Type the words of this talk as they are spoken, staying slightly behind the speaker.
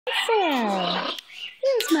Spencer.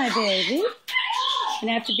 Here's my baby. You're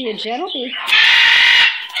gonna have to be a gentle bee.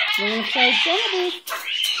 We're gonna play gentle bee.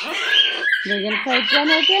 We're gonna play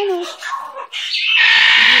gentle. Be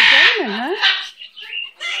a gentleman, huh?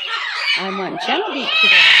 I want gentle bee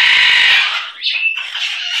today.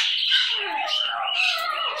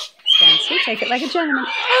 Spencer, take it like a gentleman.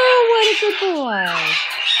 Oh, what a good boy.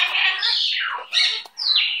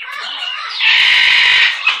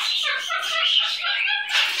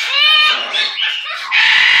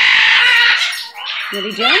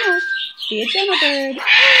 Really gentle. Be a gentle bird. Oh,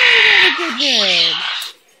 what a good bird.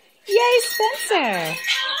 Yay, Spencer.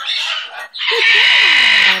 Good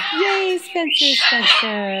job. Yay, Spencer. Good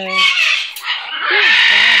job,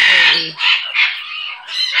 baby.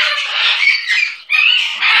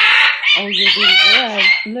 Oh, you're being good.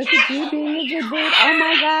 Look at you being a good bird. Oh,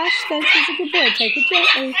 my gosh. Spencer's a good bird. Take it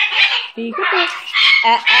gently. Be a good bird.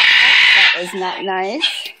 That was not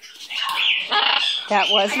nice. That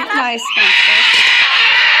wasn't nice, Spencer.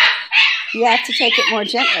 You have to take it more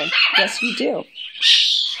gently. Yes, you do.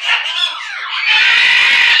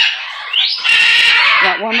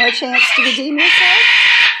 Want one more chance to redeem yourself?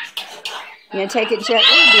 You going to take it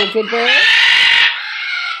gently and be a good bird?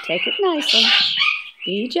 Take it nicely.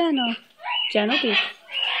 Be gentle. Gentle bee.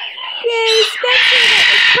 Yay, Spencer, that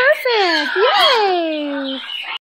was perfect. Yay!